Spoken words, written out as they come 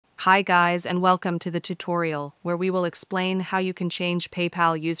Hi guys and welcome to the tutorial where we will explain how you can change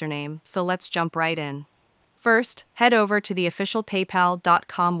PayPal username, so let's jump right in. First, head over to the official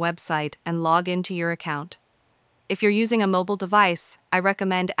paypal.com website and log into your account. If you're using a mobile device, I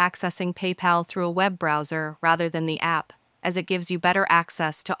recommend accessing PayPal through a web browser rather than the app, as it gives you better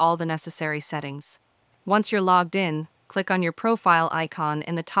access to all the necessary settings. Once you're logged in, click on your profile icon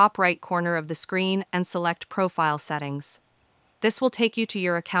in the top right corner of the screen and select Profile Settings. This will take you to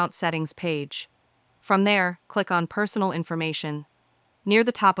your account settings page. From there, click on Personal Information. Near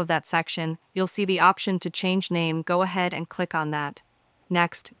the top of that section, you'll see the option to change name. Go ahead and click on that.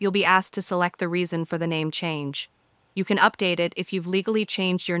 Next, you'll be asked to select the reason for the name change. You can update it if you've legally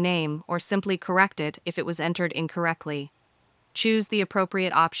changed your name or simply correct it if it was entered incorrectly. Choose the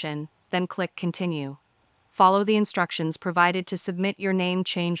appropriate option, then click Continue. Follow the instructions provided to submit your name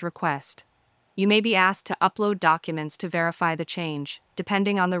change request. You may be asked to upload documents to verify the change,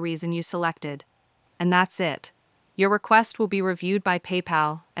 depending on the reason you selected. And that's it. Your request will be reviewed by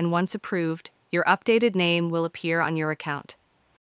PayPal, and once approved, your updated name will appear on your account.